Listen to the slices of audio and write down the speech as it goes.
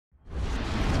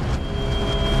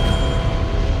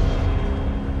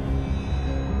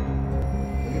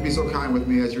be so kind with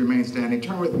me as you remain standing.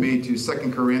 Turn with me to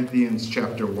 2 Corinthians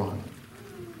chapter 1.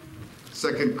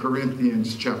 2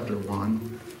 Corinthians chapter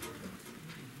 1.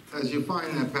 As you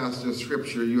find that passage of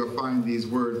scripture, you'll find these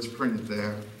words printed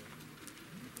there,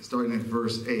 starting at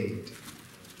verse 8.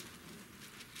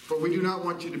 For we do not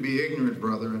want you to be ignorant,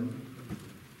 brethren,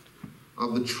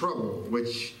 of the trouble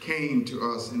which came to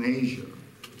us in Asia,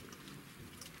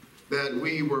 that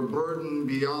we were burdened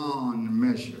beyond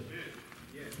measure,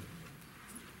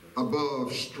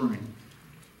 above strength,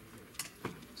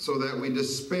 so that we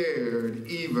despaired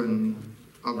even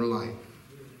of life.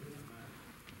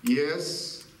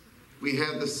 Yes, we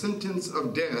had the sentence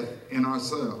of death in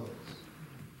ourselves,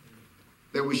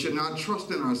 that we should not trust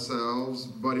in ourselves,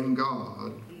 but in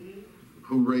God,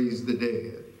 who raised the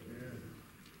dead,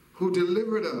 who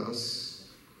delivered us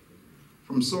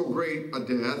from so great a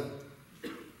death,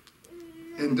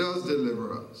 and does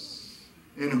deliver us,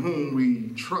 in whom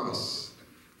we trust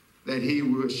that he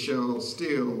shall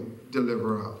still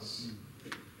deliver us.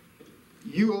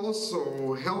 You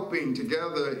also helping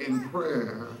together in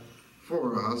prayer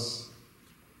for us,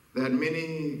 that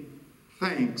many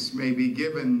thanks may be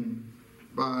given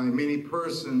by many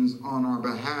persons on our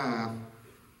behalf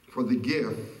for the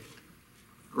gift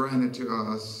granted to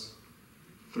us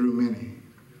through many.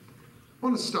 I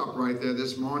want to stop right there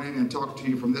this morning and talk to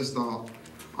you from this thought,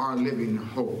 our living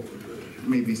hope. You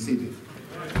may be seated.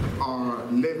 Our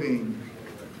living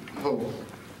hope.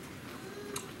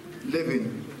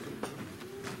 Living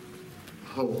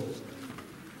hope.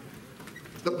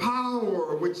 The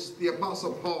power which the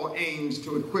Apostle Paul aims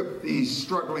to equip these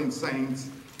struggling saints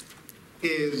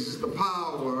is the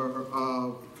power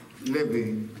of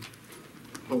living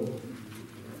hope.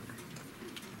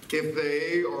 If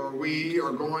they or we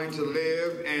are going to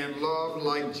live and love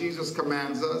like Jesus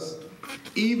commands us,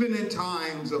 even in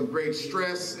times of great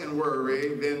stress and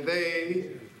worry, then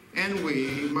they and we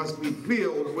must be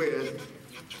filled with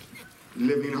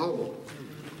living hope.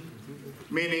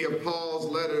 Many of Paul's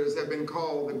letters have been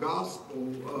called the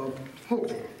gospel of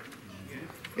hope.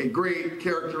 A great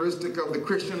characteristic of the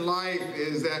Christian life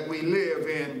is that we live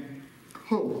in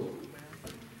hope.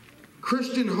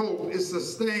 Christian hope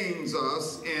sustains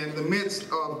us in the midst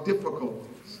of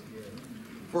difficulties.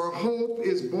 For hope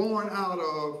is born out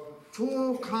of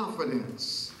full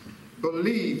confidence,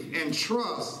 belief, and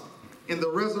trust in the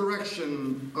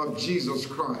resurrection of Jesus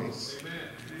Christ.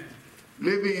 Amen.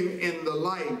 Living in the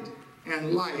light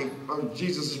and life of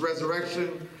Jesus'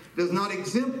 resurrection does not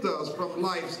exempt us from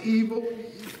life's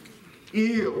evils,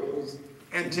 ills,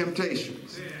 and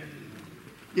temptations.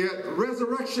 Yet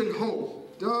resurrection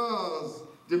hope does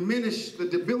diminish the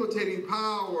debilitating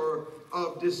power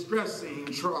of distressing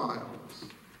trials.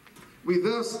 We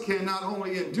thus can not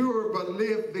only endure but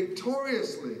live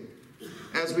victoriously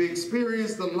as we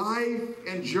experience the life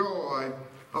and joy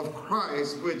of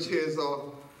Christ, which is a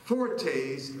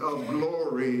foretaste of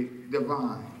glory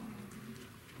divine.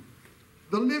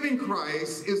 The living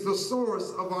Christ is the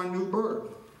source of our new birth,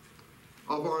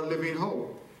 of our living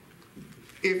hope.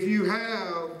 If you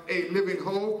have a living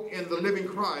hope in the living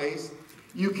Christ,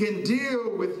 you can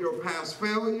deal with your past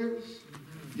failures,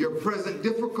 your present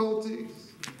difficulties,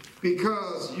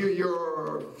 because of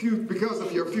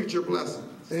your future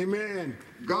blessings. Amen.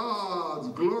 God's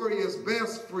glorious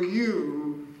best for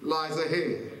you lies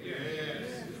ahead.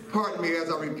 Yes. Pardon me as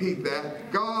I repeat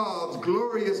that. God's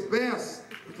glorious best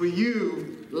for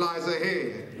you lies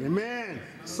ahead. Amen.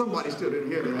 Somebody still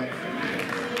didn't hear that.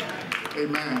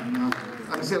 Amen. Now,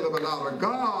 I can say a little bit louder.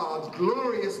 God's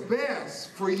glorious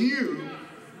best for you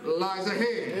lies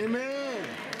ahead. Amen.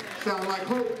 Sound like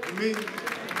hope to me.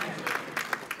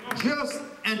 Just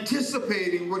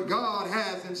anticipating what God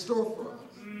has in store for us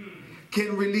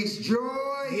can release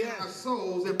joy in our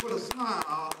souls and put a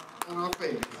smile on our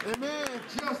face. Amen.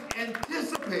 Just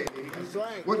anticipating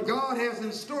what God has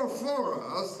in store for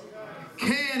us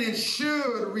can and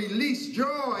should release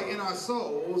joy in our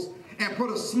souls and put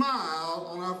a smile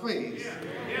on our face.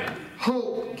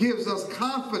 Hope gives us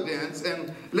confidence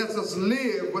and lets us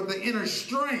live with the inner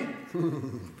strength.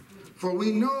 For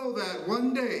we know that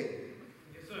one day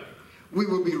we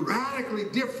will be radically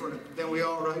different than we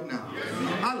are right now.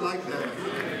 I like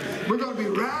that. We're going to be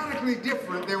radically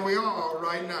different than we are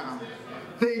right now.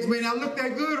 Things may not look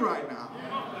that good right now.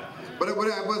 But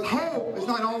with hope, it's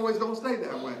not always going to stay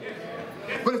that way.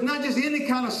 But it's not just any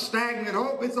kind of stagnant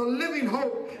hope. It's a living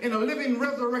hope in a living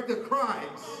resurrected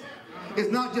Christ. It's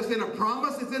not just in a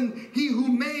promise. It's in He who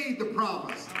made the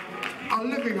promise. A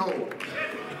living hope.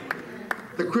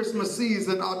 The Christmas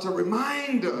season ought to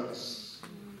remind us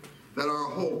that our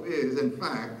hope is, in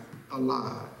fact,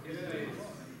 alive.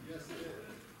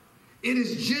 it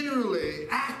is generally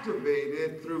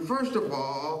activated through, first of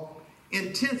all,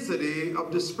 intensity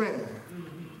of despair.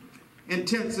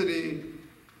 Intensity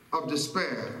of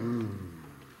despair.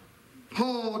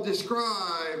 Paul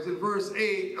describes in verse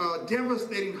 8 a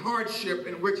devastating hardship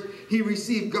in which he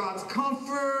received God's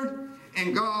comfort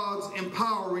and God's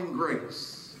empowering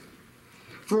grace.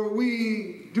 For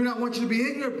we do not want you to be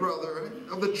ignorant, brethren,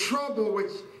 of the trouble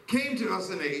which came to us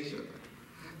in Asia,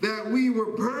 that we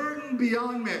were burdened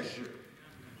beyond measure,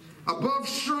 above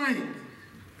strength,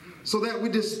 so that we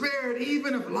despaired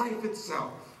even of life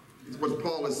itself, is what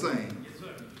Paul is saying.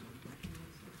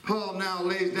 Paul now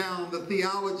lays down the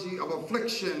theology of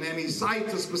affliction, and he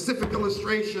cites a specific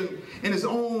illustration in his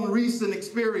own recent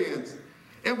experience.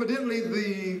 Evidently,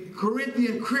 the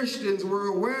Corinthian Christians were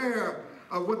aware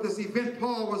of what this event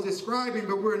Paul was describing,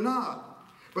 but we're not.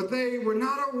 But they were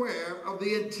not aware of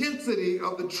the intensity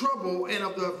of the trouble and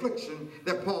of the affliction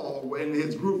that Paul and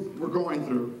his group were going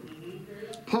through.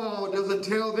 Paul doesn't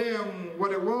tell them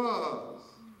what it was,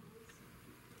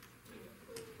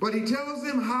 but he tells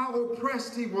them how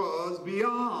oppressed he was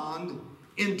beyond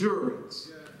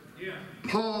endurance.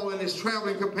 Paul and his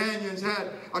traveling companions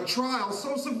had a trial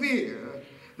so severe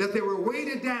that they were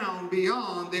weighted down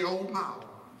beyond their own power.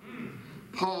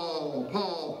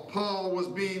 Paul was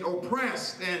being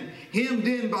oppressed and hemmed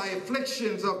in by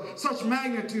afflictions of such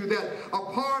magnitude that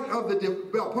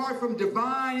apart from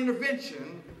divine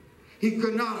intervention, he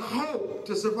could not hope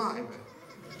to survive it.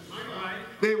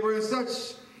 They were in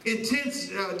such intense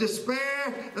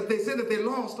despair that they said that they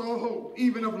lost all hope,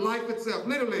 even of life itself.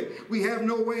 Literally, we have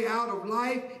no way out of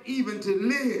life, even to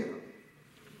live.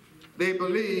 They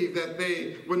believed that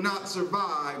they would not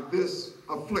survive this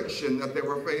affliction that they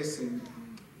were facing.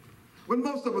 When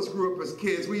most of us grew up as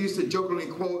kids, we used to jokingly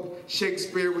quote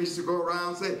Shakespeare. We used to go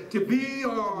around and say, to be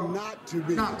or not to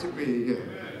be. Not to be, yeah.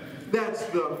 That's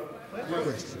the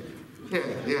question.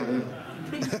 Yeah.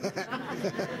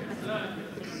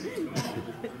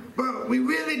 But we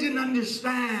really didn't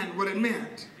understand what it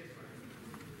meant.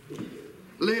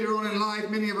 Later on in life,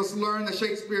 many of us learned that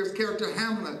Shakespeare's character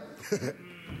Hamlet,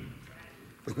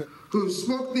 who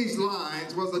spoke these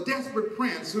lines, was a desperate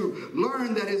prince who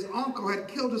learned that his uncle had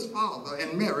killed his father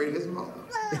and married his mother.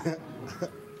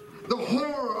 The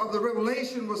horror of the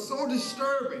revelation was so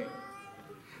disturbing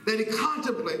that he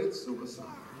contemplated suicide.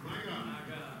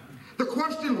 The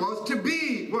question was, to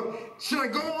be, well, should I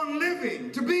go on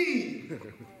living? To be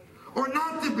or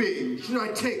not to be? Should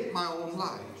I take my own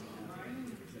life?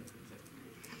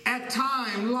 At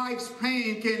times, life's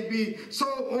pain can be so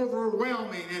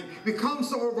overwhelming and become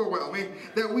so overwhelming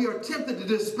that we are tempted to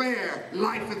despair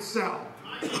life itself.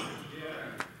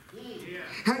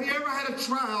 Have you ever had a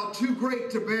trial too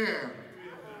great to bear?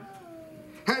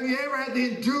 Have you ever had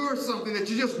to endure something that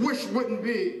you just wish wouldn't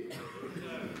be?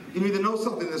 You need to know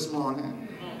something this morning.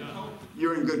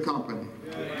 You're in good company.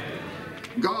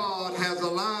 God has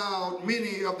allowed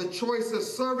many of the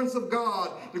choicest servants of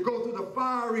God to go through the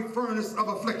fiery furnace of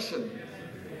affliction.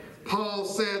 Paul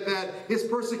said that his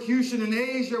persecution in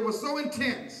Asia was so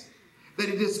intense that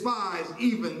he despised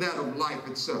even that of life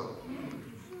itself.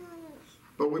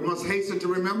 But we must hasten to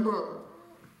remember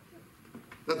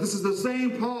that this is the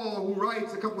same Paul who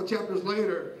writes a couple of chapters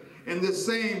later in this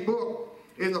same book,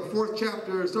 in the 4th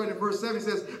chapter, starting at verse 7, he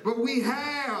says, but we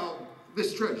have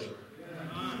this treasure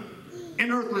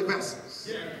in earthly vessels.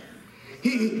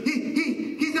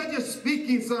 He's not just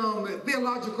speaking some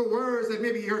theological words that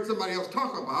maybe you heard somebody else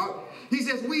talk about. He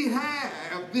says we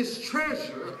have this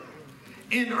treasure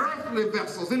in earthly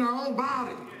vessels, in our own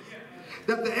body,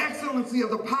 that the excellency of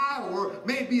the power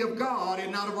may be of God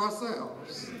and not of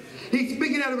ourselves. He's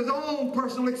speaking out of his own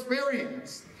personal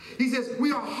experience. He says,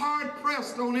 we are hard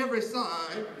pressed on every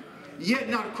side, yet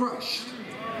not crushed.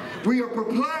 We are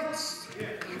perplexed,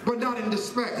 but not in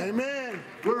despair. Amen.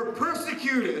 We're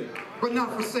persecuted, but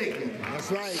not forsaken.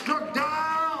 That's right. Struck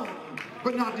down,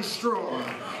 but not destroyed.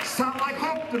 Sound like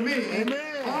hope to me.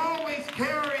 Amen. Always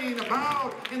carrying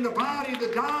about in the body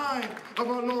the dying of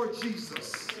our Lord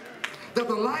Jesus, that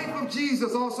the life of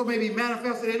Jesus also may be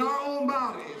manifested in our own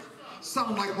bodies.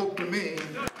 Sound like hope to me.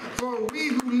 For we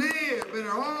who live and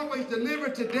are always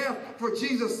delivered to death for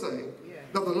Jesus' sake,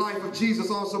 that the life of Jesus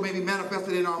also may be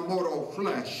manifested in our mortal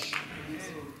flesh.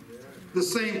 The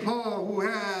same Paul who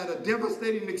had a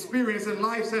devastating experience in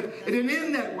life said it didn't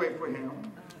end that way for him.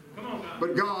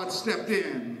 But God stepped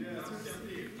in.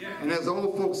 And as the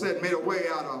old folks said, made a way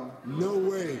out of no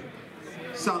way.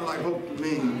 Sound like hope to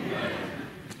me.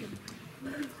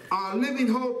 Our living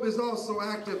hope is also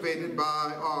activated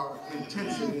by our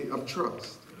intensity of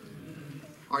trust.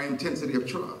 Our intensity of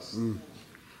trust.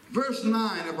 Verse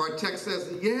 9 of our text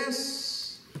says,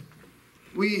 yes,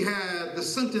 we had the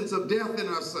sentence of death in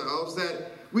ourselves,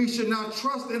 that we should not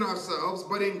trust in ourselves,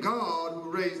 but in God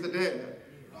who raised the dead.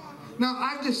 Now,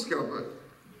 I've discovered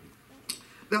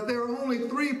that there are only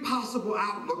three possible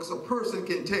outlooks a person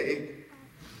can take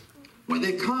when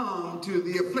they come to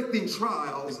the afflicting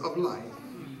trials of life.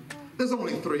 There's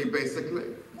only three,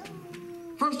 basically.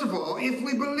 First of all, if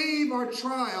we believe our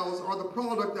trials are the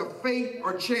product of fate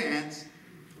or chance,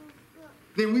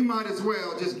 then we might as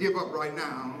well just give up right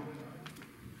now,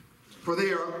 for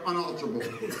they are unalterable.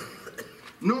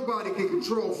 Nobody can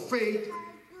control fate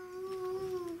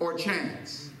or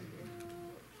chance.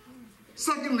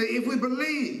 Secondly, if we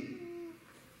believe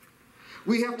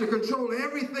we have to control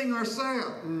everything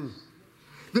ourselves,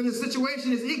 then the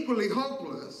situation is equally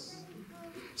hopeless,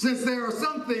 since there are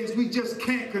some things we just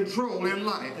can't control in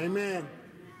life. Amen.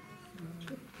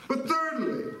 But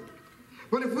thirdly,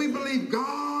 but if we believe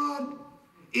God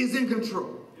is in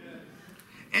control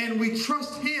and we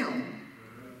trust Him,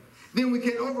 then we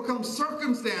can overcome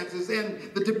circumstances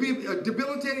and the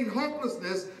debilitating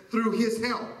hopelessness through His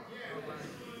help.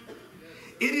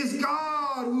 It is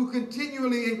God who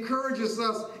continually encourages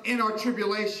us in our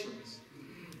tribulations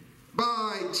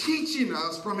by teaching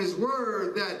us from His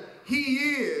Word that He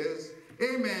is,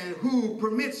 amen, who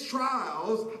permits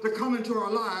trials to come into our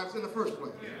lives in the first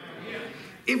place.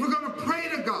 If we're going to pray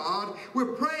to God,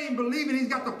 we're praying believing He's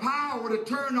got the power to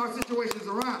turn our situations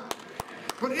around.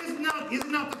 But isn't not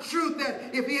the truth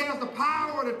that if He has the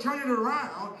power to turn it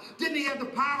around, didn't He have the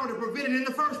power to prevent it in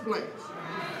the first place?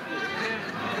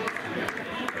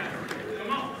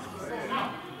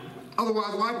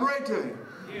 Otherwise, why pray to Him?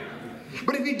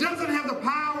 But if He doesn't have the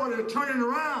power to turn it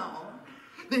around,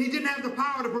 then He didn't have the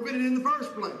power to prevent it in the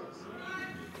first place.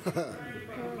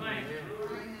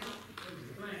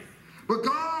 But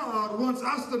God wants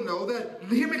us to know that,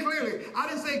 hear me clearly, I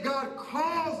didn't say God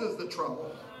causes the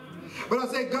trouble, but I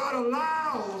say God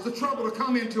allows the trouble to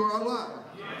come into our lives.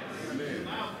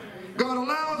 God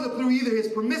allows it through either His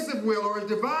permissive will or His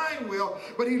divine will,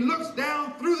 but He looks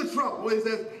down through the trouble and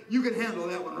says, you can handle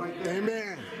that one right there.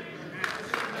 Amen.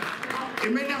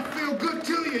 It may not feel good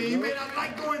to you. You may not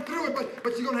like going through it,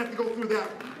 but you're going to have to go through that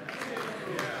one.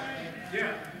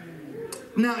 Yeah.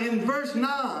 Now, in verse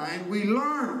 9, we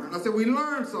learn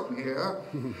something here,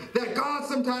 that God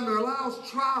sometimes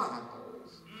allows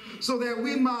trials so that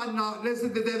we might not,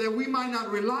 that we might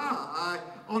not rely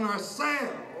on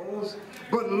ourselves,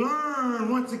 but learn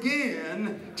once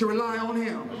again to rely on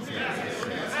Him.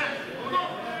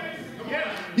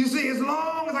 You see, as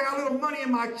long as I got a little money in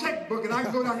my checkbook and I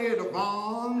can go down here to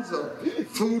Vons or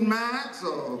Food Max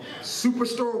or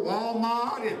Superstore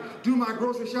Walmart and do my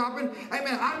grocery shopping,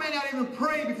 amen, I may not even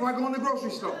pray before I go in the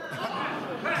grocery store.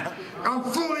 I'm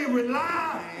fully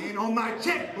relying on my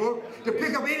checkbook to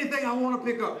pick up anything I want to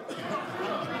pick up.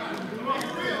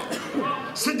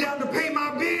 Sit down to pay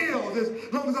my bills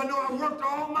as long as I know I worked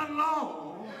all month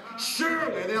long.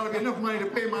 Surely there'll be enough money to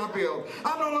pay my bills.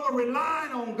 I'm no longer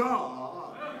relying on God.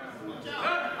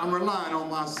 I'm relying on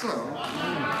myself,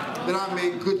 that I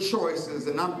make good choices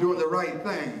and I'm doing the right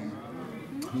thing.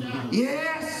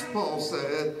 Yes, Paul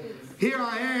said, here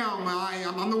I am.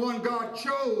 I'm the one God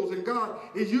chose, and God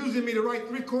is using me to write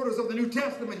 3/4 of the New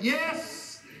Testament.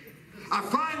 Yes, I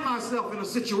find myself in a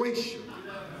situation.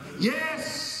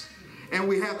 Yes, and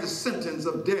we have the sentence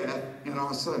of death in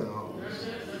ourselves.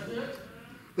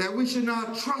 That we should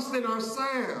not trust in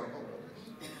ourselves,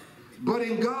 but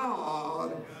in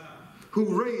God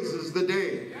who raises the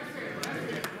dead.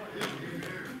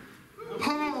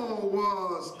 Paul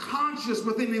was conscious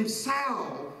within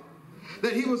himself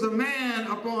that he was a man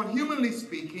upon, humanly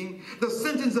speaking, the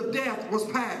sentence of death was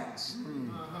passed.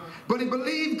 But he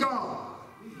believed God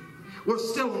was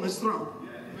still on His throne.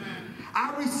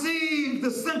 I received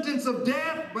the sentence of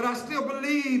death, but I still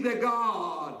believe that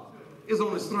God is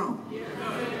on His throne.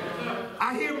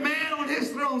 I hear man on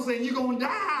His throne saying, you're going to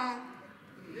die.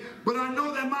 But I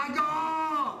know that my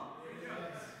God,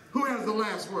 who has the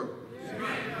last word?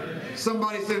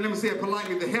 Somebody said, let me say it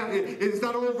politely, it's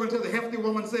not over until the hefty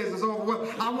woman says it's over.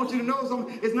 Well, I want you to know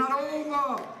something. It's not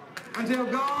over until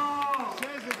God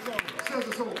says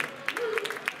it's over.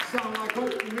 Sound like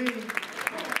hope to me.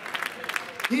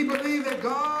 He believed that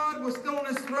God was still on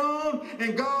His throne,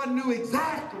 and God knew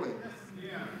exactly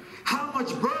how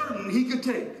much burden He could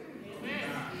take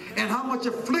and how much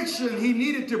affliction He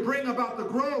needed to bring about the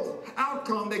growth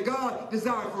outcome that God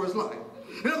desired for His life.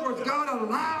 In other words, God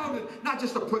allowed it not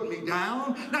just to put me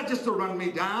down, not just to run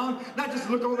me down, not just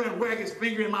to look over and wag His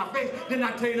finger in my face. Didn't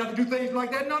I tell you not to do things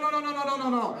like that? No.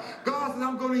 God said,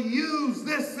 I'm going to use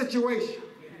this situation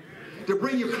to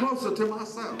bring you closer to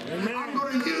myself. Amen. I'm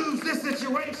going to use this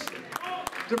situation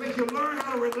to make you learn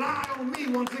how to rely on me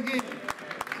once again.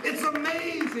 It's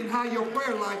amazing how your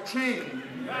prayer life changes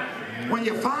when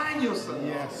you find yourself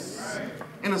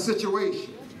in a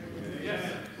situation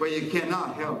where you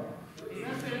cannot help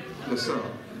yourself.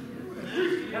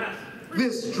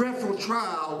 This dreadful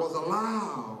trial was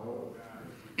allowed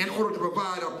in order to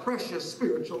provide a precious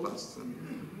spiritual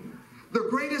lesson. The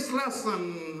greatest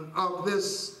lesson of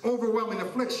this overwhelming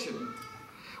affliction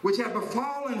which had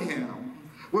befallen him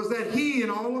was that he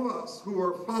and all of us who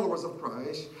are followers of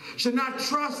Christ should not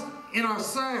trust in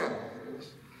ourselves,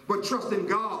 but trust in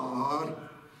God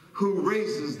who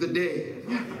raises the dead.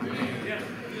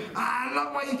 I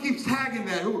love why he keeps tagging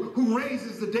that, who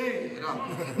raises the dead.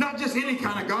 Not just any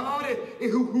kind of God,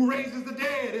 who raises the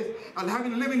dead. It's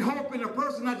having a living hope in a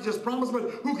person, not just promise,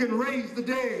 but who can raise the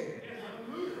dead.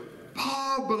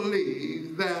 Paul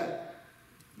believed that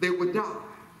they would die,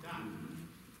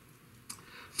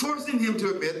 forcing him to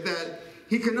admit that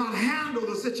he could not handle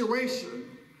the situation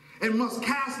and must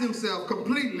cast himself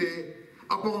completely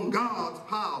upon God's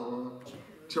power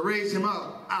to raise him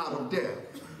up out of death.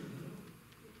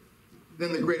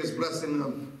 Then the greatest blessing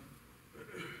of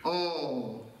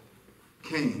all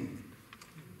came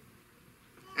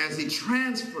as he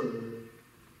transferred,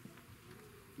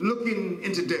 looking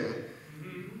into death.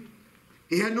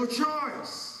 He had no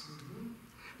choice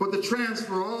but to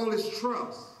transfer all his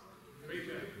trust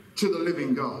to the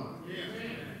living God,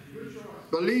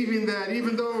 believing that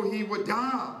even though he would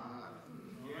die,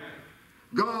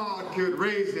 God could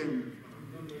raise him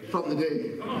from the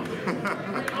dead.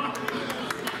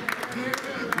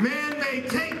 Man may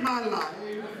take my life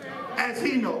as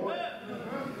he knows,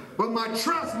 but my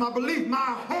trust, my belief,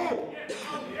 my hope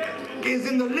is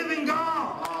in the living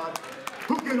God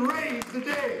who can raise the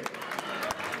dead.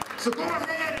 So go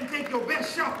ahead and take your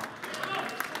best shot.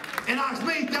 And I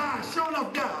may die, sure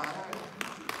enough die.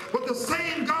 But the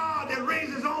same God that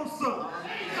raised his own son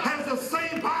has the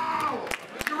same power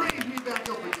to raise me back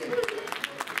up again.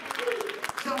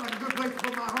 Sounds like a good place to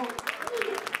put my hope.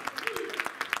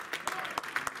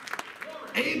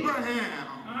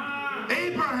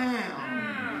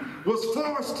 Abraham was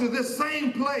forced to this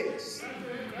same place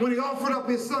when he offered up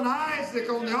his son Isaac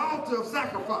on the altar of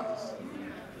sacrifice.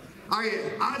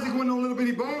 Isaac wasn't a little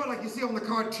bitty boy like you see on the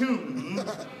cartoon.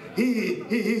 He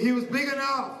was big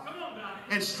enough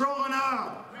and strong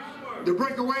enough to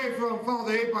break away from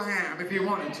Father Abraham if he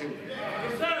wanted to.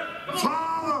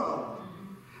 Father,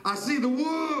 I see the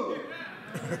wood.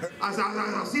 I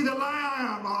see the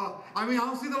lamb. I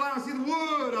don't see the lamb. I see the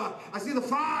wood. I see the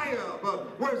fire.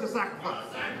 But where's the sacrifice?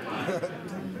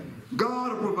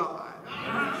 God will provide.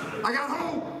 I got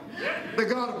hope that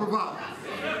God will provide.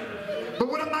 But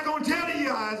what am I going to tell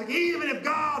you, Isaac? Even if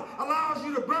God allows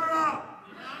you to burn up,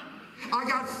 I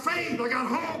got faith, I got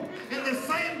hope in the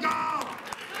same God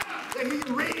that he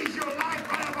can raise your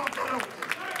life right up off that altar.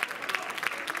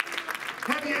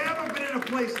 Have you ever been in a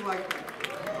place like that?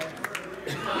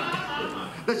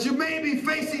 That you may be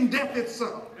facing death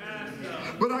itself,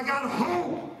 but I got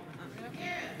hope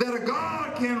that a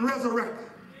God can resurrect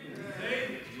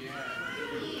it.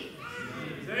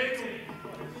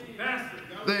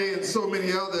 They and so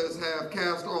many others have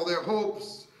cast all their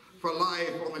hopes for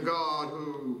life on the God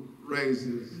who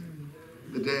raises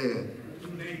the dead.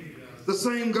 The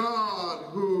same God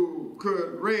who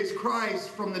could raise Christ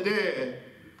from the dead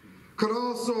could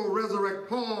also resurrect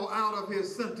Paul out of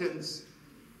his sentence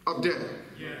of death.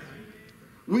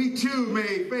 We too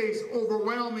may face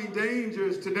overwhelming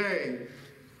dangers today.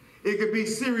 It could be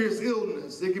serious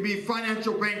illness. It could be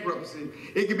financial bankruptcy.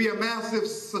 It could be a massive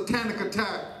satanic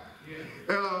attack,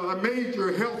 a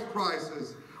major health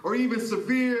crisis, or even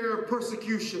severe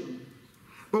persecution.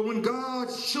 But when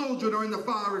God's children are in the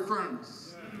fiery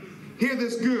furnace, hear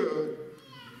this good,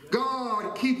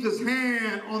 God keeps his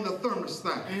hand on the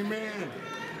thermostat. Amen.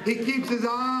 He keeps his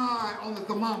eye on the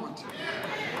thermometer.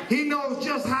 He knows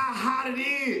just how hot it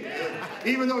is,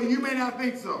 even though you may not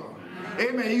think so.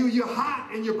 Amen. You're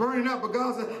hot and you're burning up, but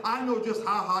God says, I know just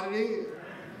how hot it is.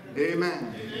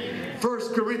 Amen.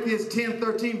 1 Corinthians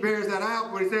 10:13 bears that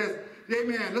out where he says,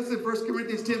 amen. Listen, 1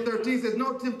 Corinthians 10:13 says,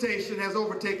 no temptation has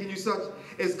overtaken you such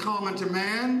as common to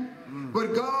man,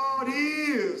 but God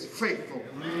is faithful,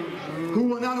 who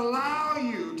will not allow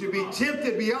you to be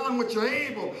tempted beyond what you're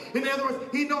able. In other words,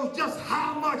 he knows just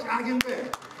how much I can bear.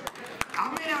 I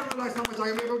may not realize how much I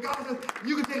can bear, but God says,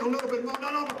 you can take a little bit more.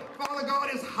 No, Father God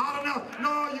is hot enough.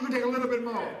 No, you can take a little bit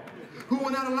more. Who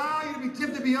will not allow you to be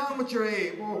tempted beyond what you're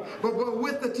able, but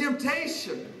with the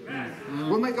temptation,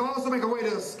 will also make a way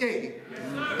to escape,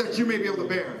 that you may be able to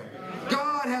bear it.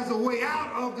 God has a way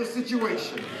out of the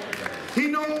situation. He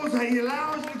knows that he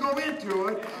allows you to go into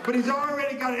it, but he's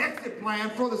already got an exit plan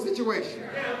for the situation.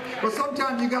 But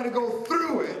sometimes you got to go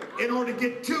through it in order to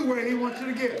get to where he wants you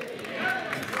to get.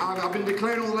 I've been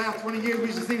declaring over the last 20 years, we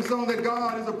used to sing a song that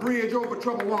God is a bridge over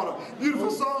troubled water.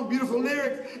 Beautiful song, beautiful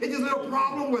lyrics. It's just a little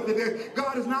problem with it.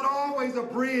 God is not always a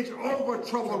bridge over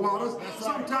troubled waters.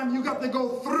 Sometimes you got to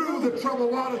go through the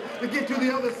troubled waters to get to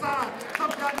the other side.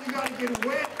 Sometimes you got to get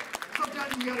wet.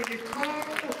 Sometimes you got to get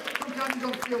cold. Sometimes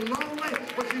you're going to feel lonely.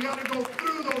 But you got to go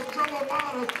through those troubled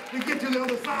waters to get to the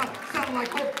other side. Sounds like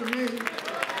hope to me.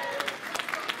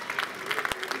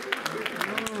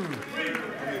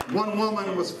 One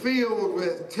woman was filled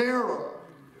with terror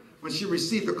when she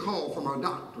received a call from her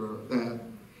doctor that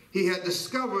he had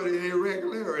discovered an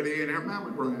irregularity in her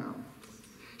mammogram.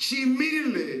 She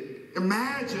immediately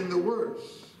imagined the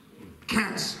worst,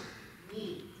 cancer.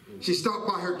 She stopped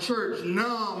by her church,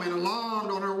 numb and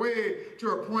alarmed, on her way to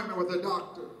her appointment with her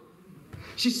doctor.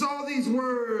 She saw these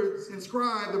words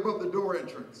inscribed above the door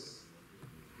entrance.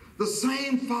 The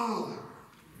same Father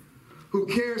who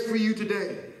cares for you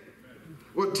today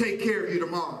will take care of you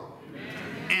tomorrow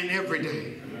and every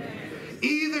day.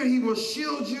 Either he will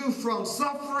shield you from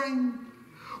suffering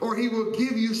or he will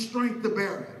give you strength to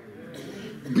bear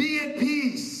it. Be at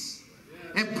peace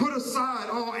and put aside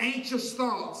all anxious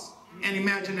thoughts and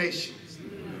imaginations.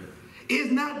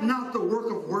 Is that not the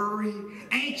work of worry?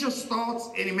 Anxious thoughts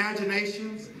and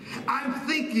imaginations? I'm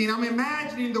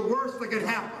imagining the worst that could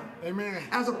happen. Amen.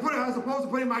 As opposed to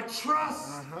putting my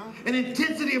trust and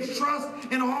intensity of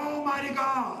trust in Almighty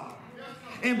God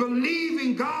and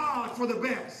believing God for the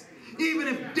best. Even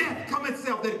if death come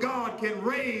itself, that God can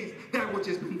raise that which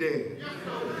has been dead.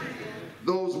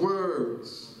 Those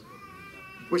words,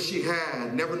 which she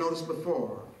had never noticed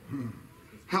before,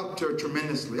 helped her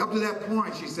tremendously. Up to that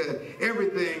point, she said,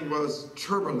 everything was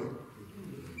turbulent.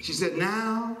 She said,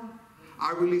 now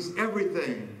I release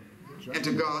everything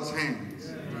into God's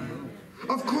hands.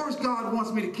 Of course, God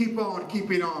wants me to keep on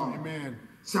keeping on. Amen.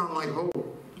 Sound like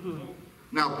hope.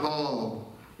 Now,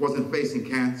 Paul wasn't facing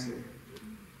cancer,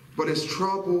 but his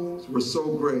troubles were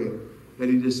so great that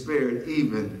he despaired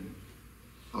even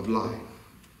of life.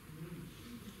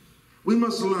 We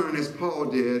must learn, as Paul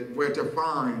did, where to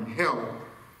find help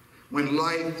when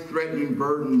life-threatening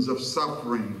burdens of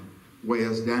suffering weigh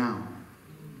us down.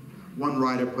 One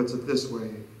writer puts it this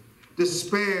way: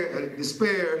 despair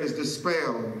is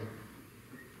dispelled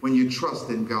when you trust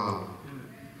in God.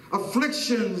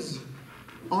 Afflictions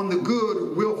on the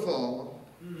good will fall,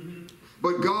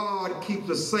 but God keeps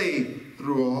us safe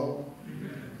through all.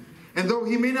 And though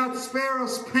he may not spare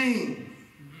us pain,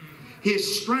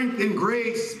 his strength and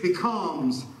grace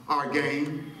becomes our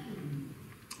gain.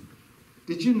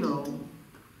 Did you know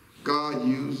God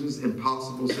uses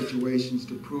impossible situations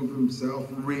to prove himself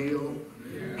real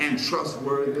and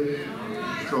trustworthy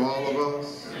to all of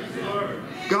us?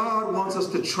 God wants us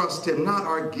to trust him, not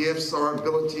our gifts, our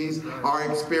abilities, our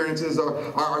experiences, or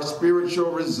our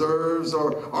spiritual reserves,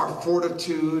 or our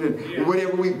fortitude, and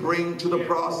whatever we bring to the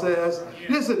process.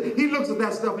 Listen, he looks at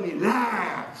that stuff and he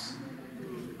laughs.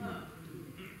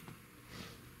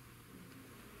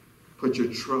 Put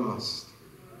your trust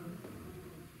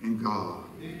in God,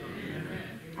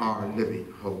 our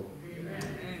living hope.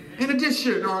 In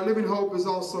addition, our living hope is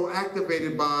also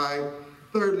activated by,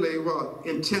 thirdly, what?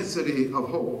 Intensity of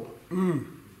hope.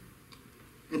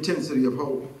 Intensity of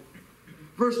hope.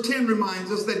 Verse 10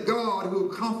 reminds us that God,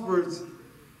 who comforts,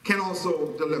 can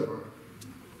also deliver.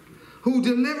 Who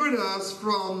delivered us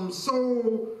from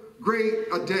so great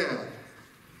a death,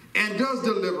 and does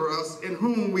deliver us, in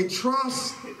whom we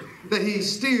trust that he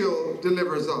still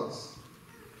delivers us.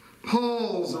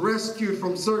 Paul's rescue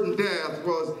from certain death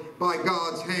was by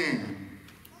God's hand.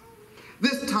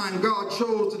 This time God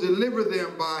chose to deliver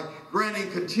them by granting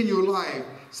continual life.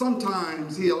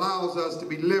 Sometimes he allows us to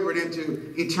be delivered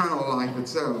into eternal life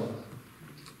itself.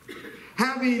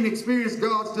 Having experienced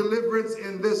God's deliverance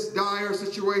in this dire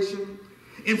situation,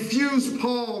 infused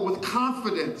Paul with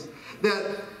confidence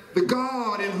that the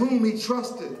God in whom he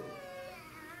trusted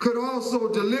could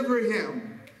also deliver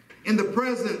him in the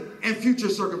present and future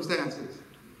circumstances.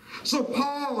 So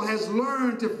Paul has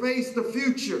learned to face the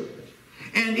future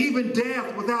and even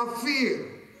death without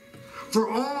fear. For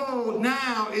all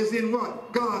now is in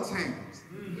what? God's hands.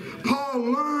 Paul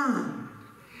learned.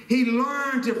 He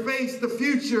learned to face the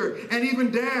future and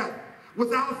even death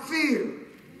without fear.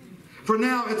 For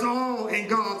now it's all in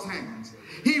God's hands.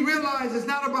 He realized it's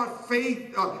not about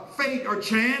fate or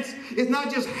chance. It's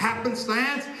not just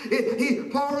happenstance.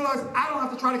 Paul realized, I don't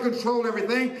have to try to control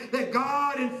everything. That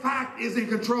God, in fact, is in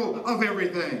control of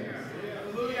everything.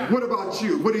 What about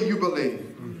you? What do you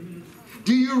believe?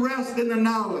 Do you rest in the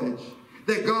knowledge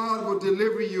that God will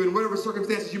deliver you in whatever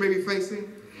circumstances you may be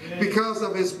facing because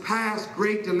of his past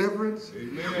great deliverance?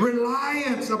 Amen.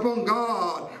 Reliance upon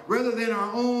God rather than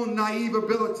our own naive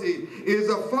ability is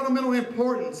of fundamental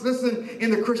importance, listen,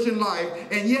 in the Christian life,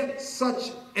 and yet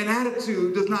such an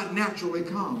attitude does not naturally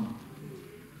come.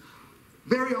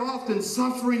 Very often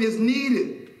suffering is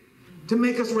needed to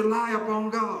make us rely upon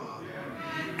God.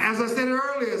 As I said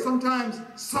earlier, sometimes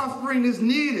suffering is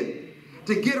needed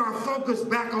to get our focus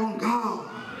back on God.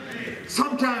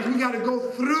 Sometimes we got to go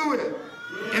through it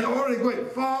in order to go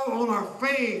and fall on our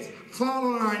face,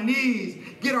 fall on our knees,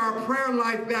 get our prayer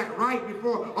life back right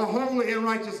before a holy and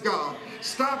righteous God.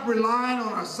 Stop relying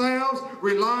on ourselves,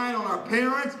 relying on our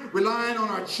parents, relying on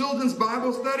our children's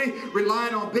Bible study,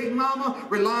 relying on Big Mama,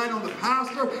 relying on the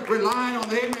pastor, relying on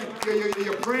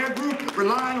your prayer group,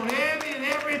 relying on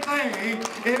everything,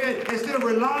 instead of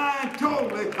relying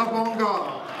totally upon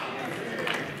God.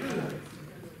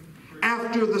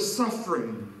 After the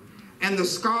suffering and the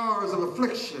scars of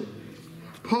affliction,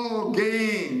 Paul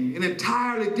gained an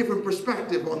entirely different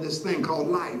perspective on this thing called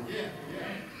life.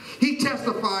 He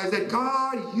testifies that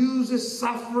God uses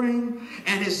suffering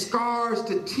and his scars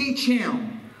to teach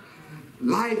him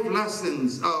life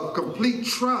lessons of complete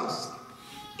trust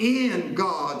in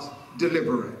God's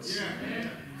deliverance.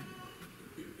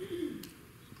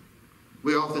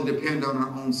 We often depend on our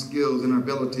own skills and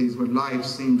abilities when life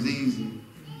seems easy.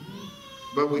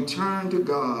 But we turn to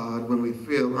God when we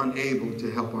feel unable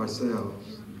to help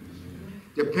ourselves.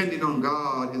 Depending on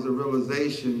God is a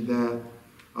realization that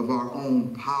of our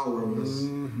own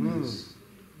powerlessness.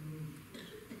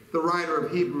 The writer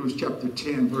of Hebrews chapter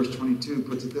 10 verse 22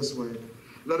 puts it this way: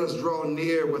 let us draw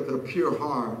near with a pure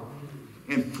heart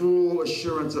and full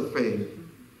assurance of faith,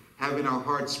 having our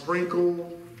hearts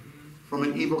sprinkled from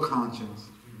an evil conscience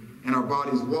and our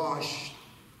bodies washed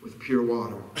with pure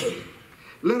water.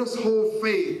 Let us hold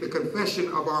faith, the confession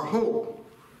of our hope,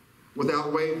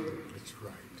 without wavering. That's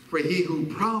right. For he who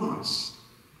promised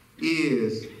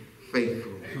is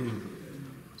faithful.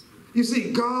 You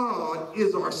see, God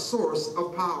is our source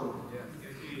of power.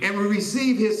 And we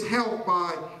receive his help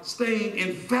by staying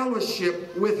in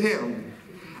fellowship with him.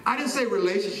 I didn't say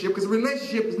relationship, because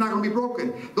relationship is not going to be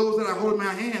broken. Those that I hold in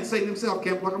my hand, Satan himself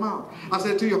can't pluck them out. I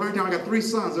said to you 100 times, I got 3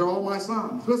 sons. They're all my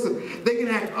sons. Listen, they can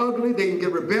act ugly. They can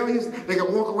get rebellious. They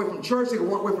can walk away from church. They can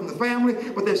walk away from the family.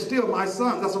 But they're still my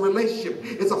sons. That's a relationship.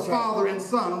 It's a father and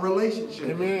son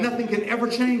relationship. Amen. Nothing can ever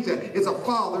change that. It's a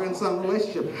father and son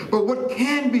relationship. But what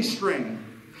can be strained,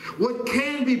 what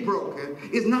can be broken,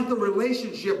 is not the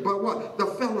relationship, but what? The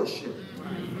fellowship.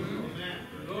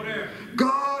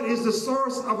 God is the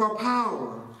source of our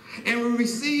power, and we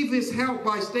receive his help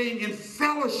by staying in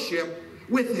fellowship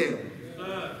with him.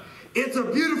 It's a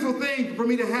beautiful thing for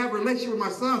me to have a relationship with my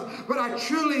sons, but I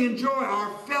truly enjoy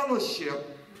our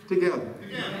fellowship together.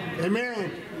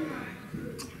 Amen.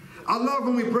 I love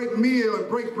when we break meal and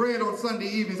break bread on Sunday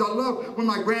evenings. I love when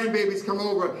my grandbabies come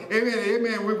over. Amen,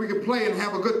 amen. We can play and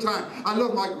have a good time. I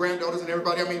love my granddaughters and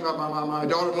everybody. I mean, my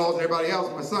daughter-in-laws and everybody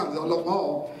else, my sons. I love them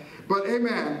all. But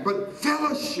amen, but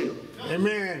fellowship,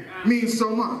 amen, means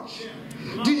so much.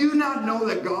 Do you not know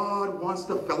that God wants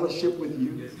to fellowship with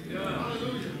you?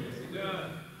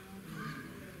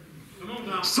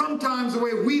 Sometimes the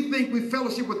way we think we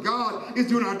fellowship with God is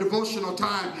during our devotional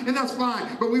time, and that's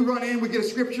fine. But we run in, we get a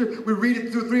scripture, we read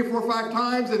it through 3 or 4 or 5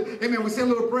 times, and amen, we say a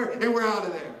little prayer, and we're out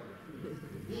of there.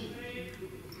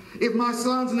 If my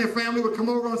sons and their family would come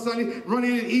over on Sunday, run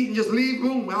in and eat and just leave,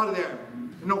 boom, out of there.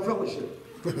 No fellowship.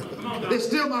 They're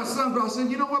still my sons, but I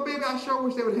said, you know what, baby, I sure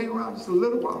wish they would hang around just a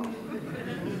little while.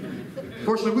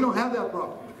 Fortunately, we don't have that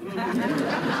problem.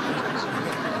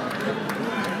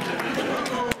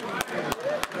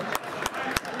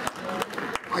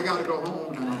 I got to go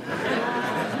home now.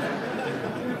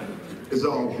 It's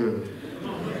all good.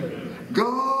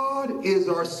 God is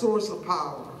our source of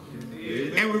power.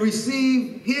 And we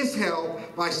receive his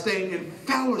help by staying in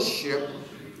fellowship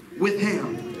with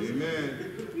him. Amen.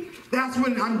 That's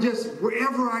when I'm just,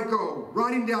 wherever I go,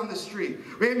 riding down the street,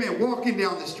 amen, walking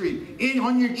down the street,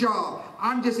 on your job,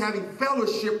 I'm just having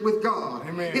fellowship with God.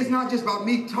 Amen. It's not just about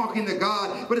me talking to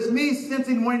God, but it's me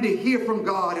sensing wanting to hear from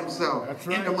God himself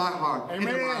into my heart, amen,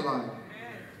 into my life.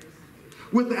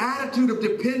 With the attitude of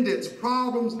dependence,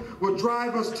 problems will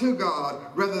drive us to God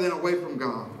rather than away from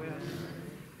God.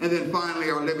 And then finally,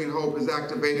 our living hope is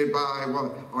activated by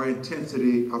what? Our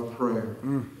intensity of prayer.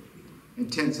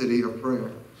 Intensity of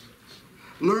prayer.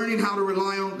 Learning how to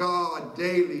rely on God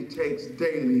daily takes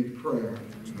daily prayer.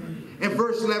 In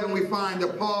verse 11, we find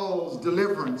that Paul's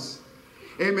deliverance,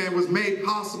 amen, was made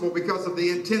possible because of the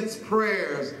intense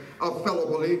prayers of fellow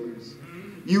believers.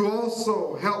 you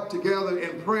also help together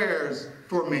in prayers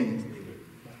for me,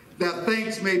 that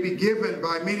thanks may be given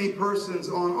by many persons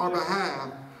on our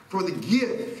behalf for the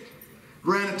gift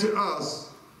granted to us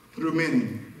through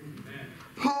many.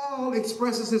 Paul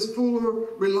expresses his fuller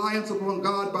reliance upon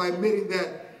God by admitting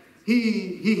that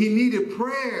he needed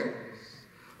prayers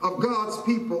of God's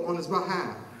people on his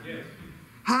behalf. Yes.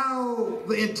 How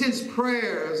the intense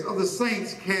prayers of the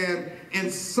saints can,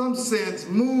 in some sense,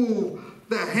 move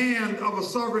the hand of a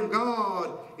sovereign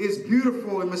God is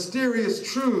beautiful and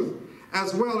mysterious truth,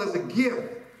 as well as a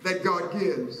gift that God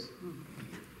gives.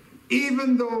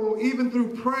 Even though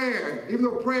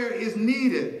prayer is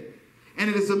needed, and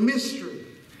it is a mystery,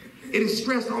 it is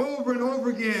stressed over and over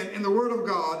again in the Word of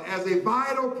God as a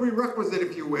vital prerequisite,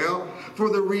 if you will, for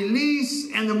the release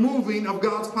and the moving of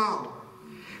God's power.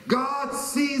 God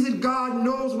sees it. God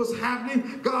knows what's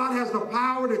happening. God has the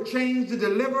power to change, to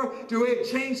deliver, to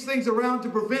change things around, to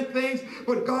prevent things.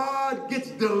 But God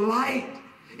gets delight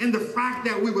in the fact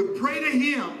that we would pray to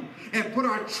Him and put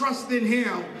our trust in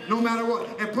Him no matter what,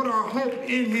 and put our hope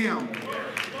in Him.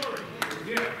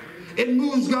 It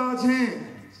moves God's hands.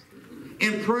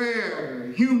 In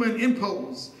prayer, human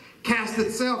impulse casts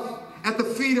itself at the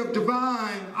feet of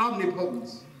divine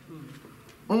omnipotence,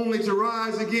 only to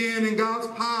rise again in God's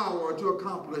power to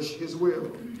accomplish His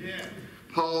will. Yeah.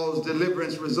 Paul's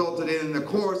deliverance resulted in a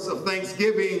course of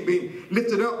thanksgiving being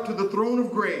lifted up to the throne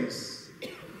of grace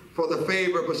for the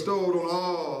favor bestowed on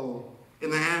all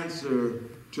in the answer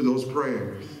to those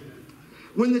prayers.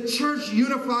 When the church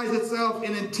unifies itself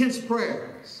in intense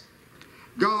prayers,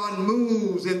 God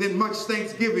moves, and then much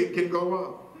thanksgiving can go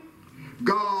up.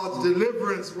 God's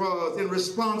deliverance was in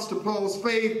response to Paul's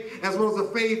faith, as well as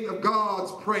the faith of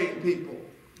God's praying people.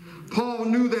 Paul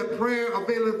knew that prayer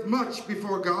availeth much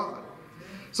before God.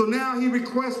 So now he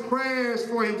requests prayers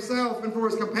for himself and for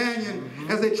his companion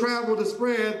as they travel to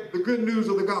spread the good news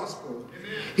of the gospel.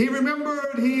 He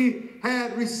remembered he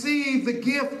had received the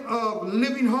gift of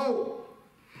living hope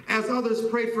as others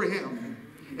prayed for him.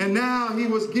 And now he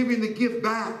was giving the gift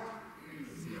back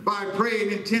by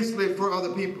praying intensely for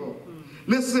other people.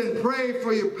 Listen, pray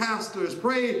for your pastors,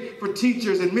 pray for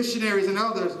teachers and missionaries and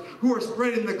others who are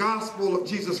spreading the gospel of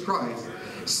Jesus Christ.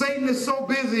 Satan is so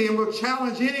busy and will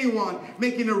challenge anyone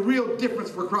making a real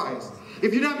difference for Christ.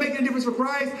 If you're not making a difference for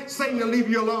Christ, Satan will leave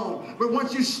you alone. But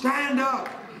once you stand up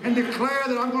and declare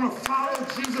that I'm going to follow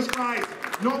Jesus Christ,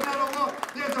 no matter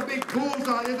what, there's a big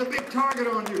bullseye, there's a big target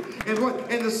on you.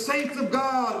 And the saints of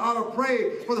God ought to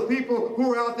pray for the people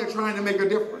who are out there trying to make a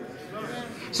difference.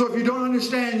 So if you don't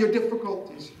understand your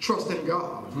difficulties, trust in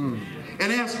God.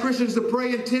 And ask Christians to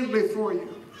pray intently for you.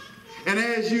 And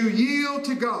as you yield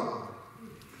to God,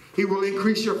 He will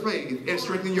increase your faith and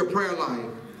strengthen your prayer life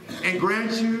and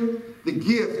grant you the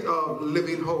gift of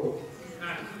living hope.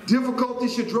 Difficulty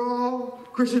should draw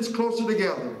Christians closer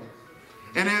together.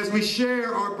 And as we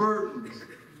share our burdens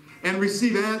and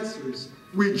receive answers,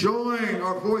 we join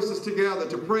our voices together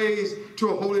to praise to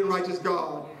a holy and righteous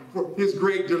God for His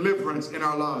great deliverance in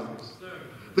our lives.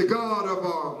 The God of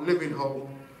our living hope.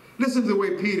 Listen to the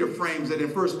way Peter frames it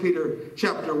in 1 Peter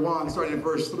chapter 1, starting in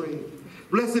verse 3.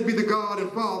 Blessed be the God and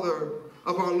Father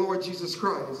of our Lord Jesus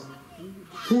Christ,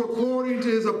 who according to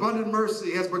His abundant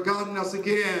mercy has begotten us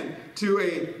again to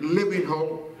a living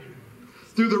hope,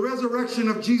 through the resurrection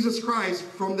of Jesus Christ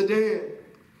from the dead,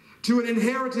 to an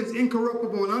inheritance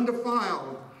incorruptible and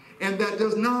undefiled, and that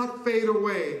does not fade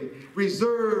away,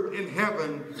 reserved in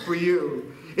heaven for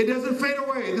you. It doesn't fade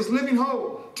away. This living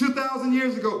hope, 2,000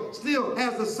 years ago, still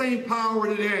has the same power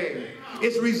today.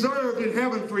 It's reserved in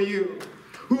heaven for you,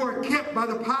 who are kept by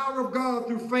the power of God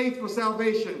through faith for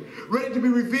salvation, ready to be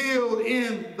revealed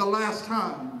in the last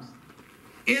times.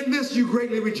 In this you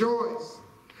greatly rejoice,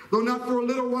 though not for a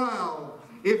little while,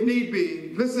 if need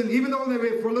be. Listen, even though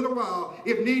for a little while,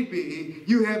 if need be,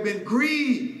 you have been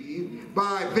grieved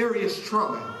by various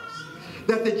trials,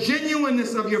 that the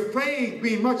genuineness of your faith,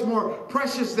 being much more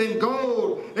precious than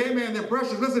gold, amen, than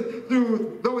precious, listen,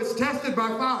 though it's tested by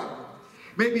fire,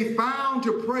 may be found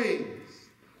to praise,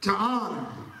 to honor,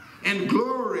 and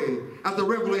glory at the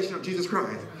revelation of Jesus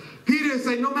Christ. Peter is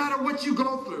saying, no matter what you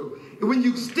go through, when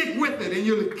you stick with it and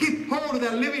you keep hold of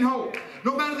that living hope,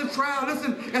 no matter the trial,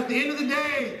 listen, at the end of the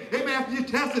day, amen, after you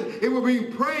test it, it will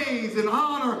bring praise and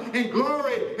honor and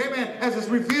glory, amen, as it's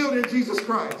revealed in Jesus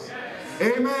Christ.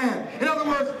 Amen. In other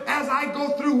words, as I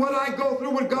go through what I go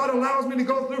through, what God allows me to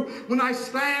go through, when I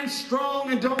stand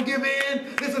strong and don't give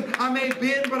in, listen, I may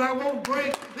bend, but I won't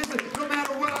break. Listen, no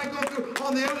matter what I go through,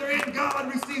 on the other end,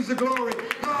 God receives the glory.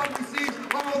 God receives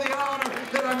all the honor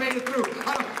that I made it through.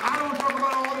 I don't talk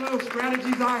about all the little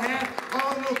strategies I had,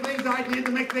 all the little things I did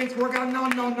to make things work out.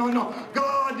 No.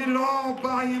 God God did it all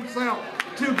by himself.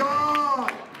 To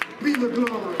God be the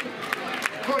glory.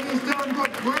 For he's done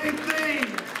great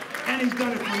things, and he's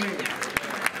done it for me.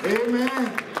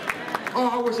 Amen. Oh,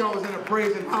 I wish I was in a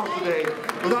praising house today.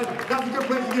 But that's a good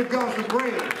place to give God some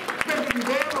praise. Especially if you've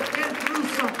ever been through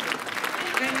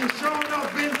something, and you've sure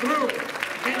enough been through it.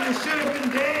 And you should have been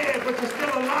dead, but you're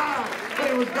still alive. But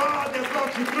it was God that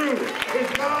brought you through.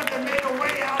 It's God that made a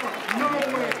way out of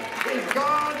nowhere. It's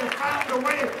God that found a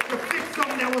way to fix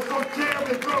something that was so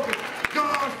terribly broken.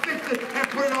 God fixed it and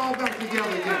put it all back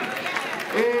together again.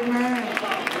 Amen.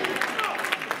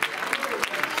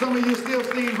 Some of you still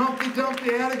singing Humpty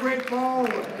Dumpty had a great fall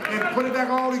and put it back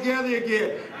all together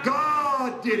again.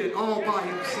 God did it all by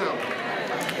himself.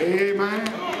 Amen.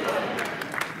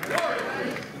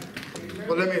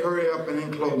 But let me hurry up, and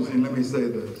in closing, let me say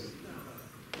this.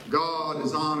 God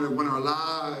is honored when our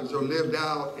lives are lived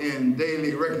out in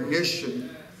daily recognition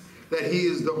that he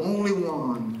is the only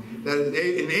one that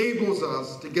enables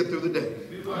us to get through the day.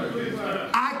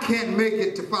 I can't make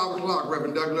it to 5 o'clock,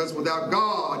 Reverend Douglas, without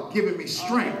God giving me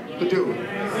strength to do it.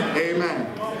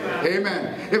 Amen.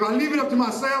 Amen. If I leave it up to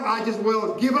myself, I just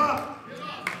will give up.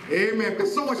 Amen.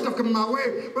 Because so much stuff coming my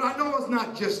way. But I know it's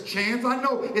not just chance. I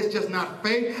know it's just not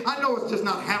fate. I know it's just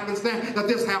not happenstance that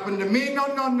this happened to me. No.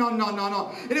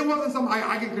 And it wasn't something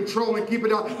I can control and keep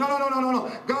it out.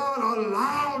 No. God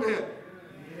allowed it.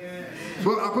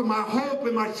 But I put my hope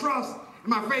and my trust and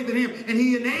my faith in him. And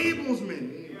he enables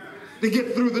me to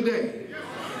get through the day.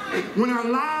 When our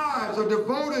lives are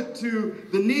devoted to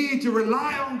the need to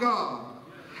rely on God,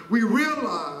 we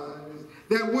realize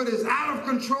that what is out of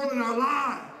control in our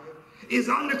lives is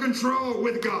under control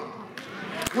with God.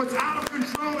 What's out of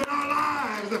control in our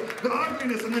lives, the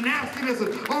ugliness and the nastiness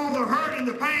and all the hurt and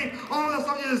the pain, all that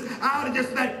stuff is out of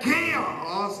just that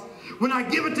chaos. When I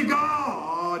give it to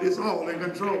God, it's all in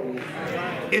control.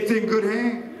 It's in good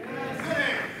hands.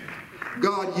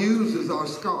 God uses our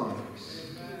scars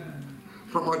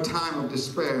from our time of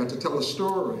despair to tell a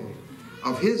story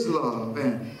of his love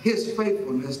and his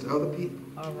faithfulness to other people.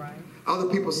 All right. Other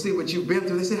people see what you've been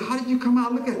through. They say, how did you come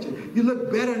out? Look at you. You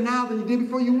look better now than you did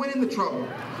before you went into trouble.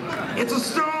 It's a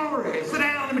story. Sit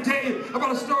down, let me tell you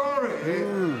about a story.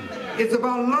 It's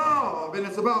about love, and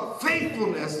it's about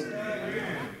faithfulness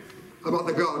about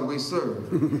the God we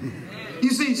serve.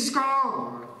 You see,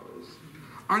 scars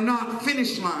are not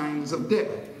finish lines of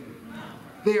death.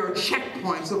 They are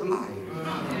checkpoints of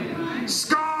life.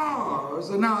 Scars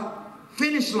are not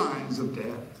finish lines of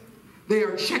death. They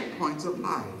are checkpoints of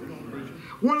life.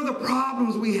 One of the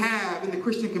problems we have in the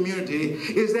Christian community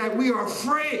is that we are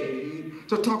afraid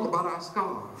to talk about our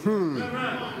scars.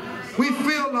 We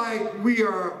feel like we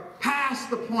are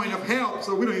past the point of help,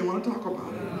 so we don't even want to talk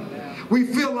about it. We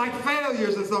feel like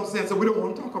failures in some sense, so we don't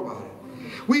want to talk about it.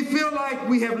 We feel like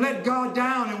we have let God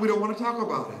down, and we don't want to talk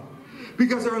about it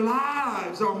because our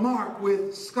lives are marked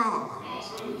with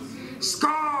scars.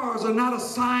 Scars are not a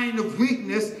sign of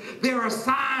weakness. They're a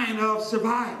sign of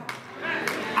survival.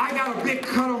 I got a big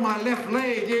cut on my left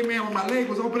leg, amen, when my leg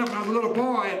was open up when I was a little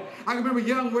boy. And I remember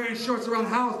young wearing shorts around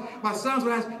the house. My sons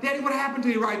would ask, Daddy, what happened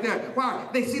to you right there? Why?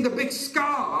 They see the big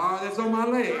scar that's on my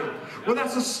leg. Well,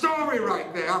 that's a story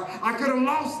right there. I could have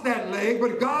lost that leg,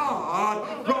 but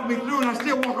God brought me through, and I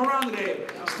still walk around today.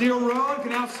 Still run,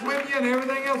 can outswim you, and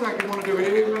everything else I can want to do.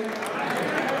 Amen.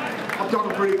 I'm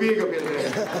talking pretty big up here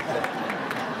today.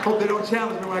 Hope they don't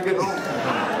challenge me when I get home.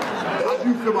 I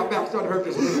do feel my back starting to hurt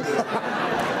just a little bit.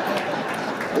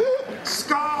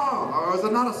 Scars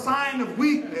are not a sign of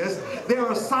weakness. They're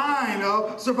a sign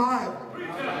of survival.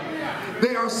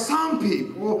 There are some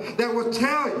people that will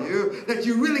tell you that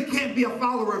you really can't be a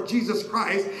follower of Jesus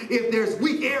Christ if there's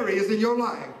weak areas in your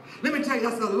life. Let me tell you,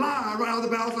 that's a lie right out of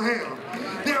the bowels of hell.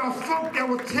 There are folk that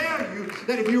will tell you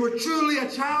that if you were truly a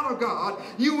child of God,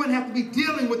 you wouldn't have to be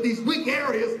dealing with these weak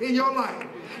areas in your life.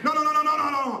 No.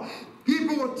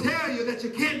 People will tell you that you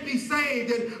can't be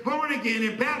saved and born again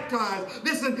and baptized.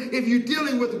 Listen, if you're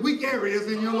dealing with weak areas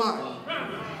in your life.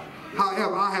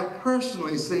 However, I have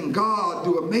personally seen God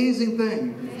do amazing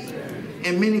things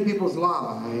in many people's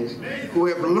lives who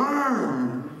have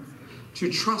learned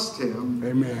to trust him.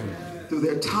 Amen. Through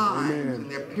their times and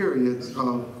their periods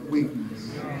of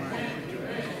weakness.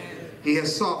 He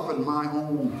has softened my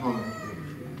own heart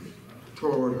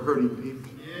toward hurting people.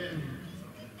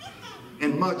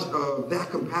 And much of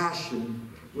that compassion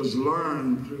was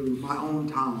learned through my own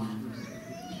times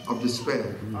of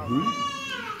despair.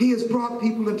 He has brought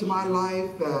people into my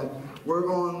life that were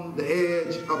on the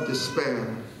edge of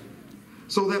despair,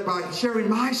 so that by sharing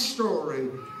my story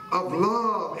of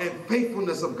love and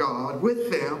faithfulness of God with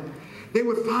them, they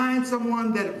would find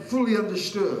someone that fully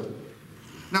understood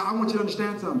Now, I want you to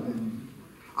understand something.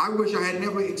 I wish I had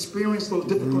never experienced those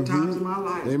difficult times in my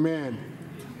life. Amen.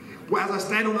 Well, as I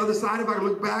stand on the other side, if I can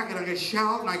look back and I can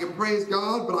shout and I can praise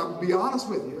God, but I'll be honest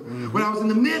with you. When I was in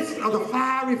the midst of the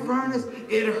fiery furnace,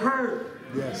 it hurt.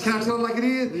 Yes. Can I tell it like it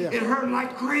is? Yeah. It hurt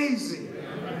like crazy.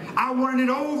 I wanted it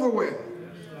over with.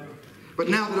 But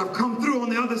now that I've come through on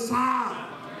the other side,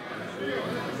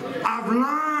 I've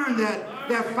learned that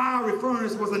that fiery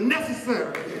furnace was a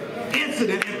necessary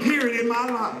incident and period in my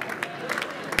life.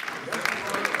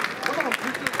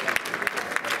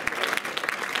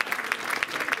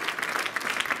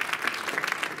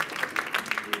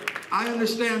 I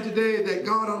understand today that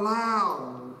God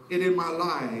allowed it in my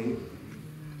life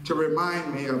to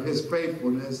remind me of his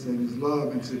faithfulness and his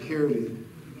love and security,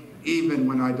 even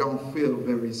when I don't feel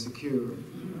very secure.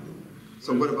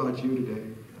 So what about you today?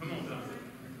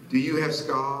 Do you have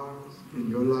scars in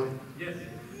your life? Yes.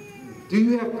 Do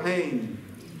you have pain?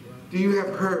 Do you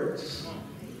have hurts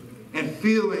and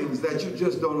feelings that you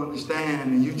just don't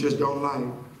understand and you just don't like?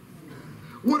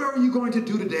 What are you going to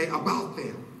do today about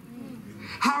them?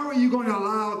 How are you going to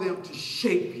allow them to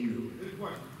shape you?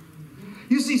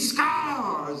 You see,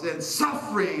 scars and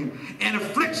suffering and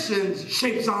afflictions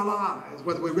shapes our lives,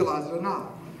 whether we realize it or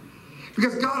not.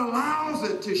 Because God allows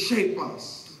it to shape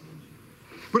us.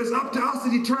 But it's up to us to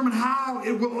determine how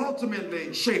it will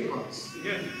ultimately shape us.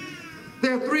 Yes.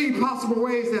 There are three possible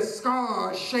ways that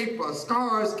scars shape us.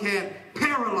 Scars can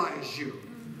paralyze you.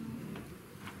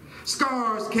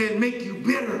 Scars can make you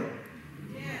bitter.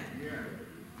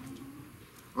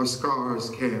 Or scars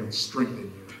can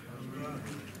strengthen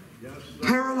you.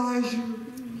 Paralyze you,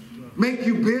 make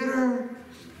you bitter,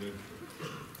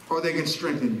 or they can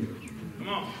strengthen you.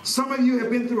 Some of you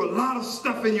have been through a lot of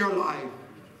stuff in your life,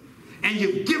 and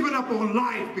you've given up on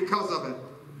life because of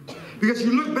it. Because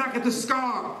you look back at the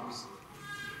scars,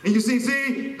 and you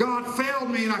see, God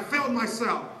failed me, and I failed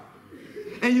myself.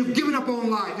 And you've given up on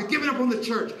life, you've given up on the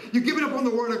church, you've given up on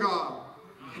the Word of God,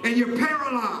 and you're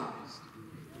paralyzed.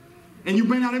 And you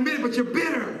may not admit it, but you're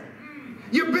bitter.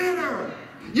 You're bitter.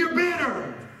 You're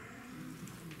bitter.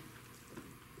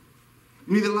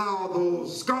 You need to allow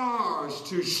those scars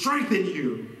to strengthen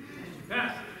you.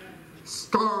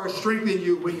 Scars strengthen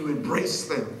you when you embrace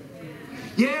them.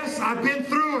 Yes, I've been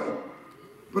through it,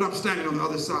 but I'm standing on the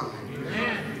other side.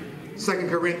 2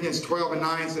 Corinthians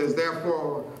 12:9 says,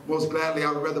 therefore, most gladly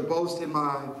I would rather boast in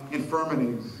my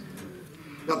infirmities,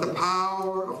 that the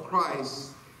power of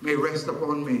Christ may rest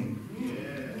upon me.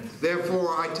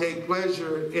 Therefore, I take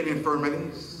pleasure in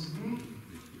infirmities,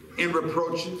 in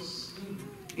reproaches,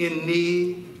 in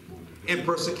need, in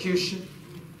persecution,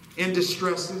 in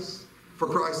distresses, for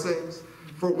Christ's sake.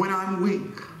 For when I'm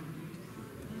weak,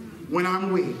 when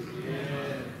I'm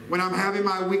having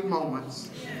my weak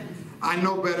moments, I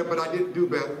know better, but I didn't do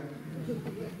better.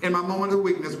 In my moment of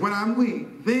weakness, when I'm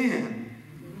weak, then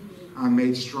I'm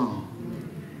made strong.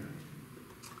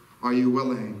 Are you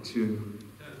willing to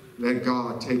let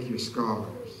God take your scars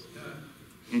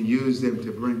and use them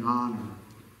to bring honor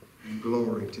and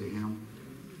glory to him?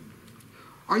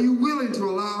 Are you willing to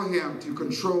allow him to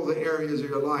control the areas of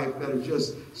your life that are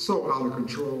just so out of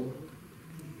control?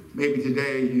 Maybe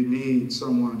today you need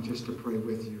someone just to pray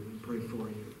with you and pray for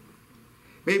you.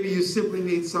 Maybe you simply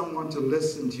need someone to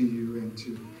listen to you and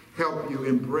to help you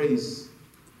embrace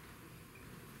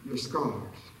your scars.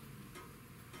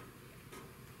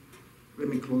 Let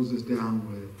me close this down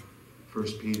with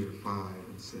 1 Peter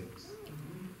 5:6.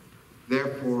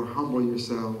 Therefore, humble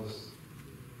yourselves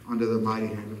under the mighty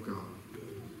hand of God,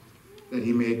 that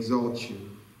he may exalt you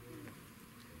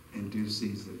in due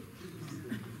season,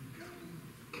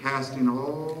 casting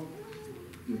all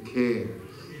your cares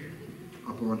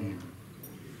upon him,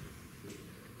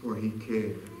 for he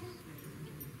cares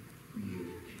for you.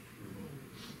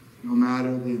 No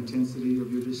matter the intensity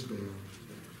of your despair,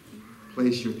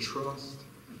 place your trust,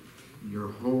 your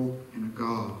hope in a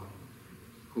God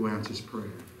who answers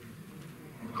prayer,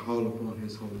 and call upon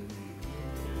his holy name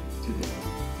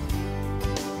today.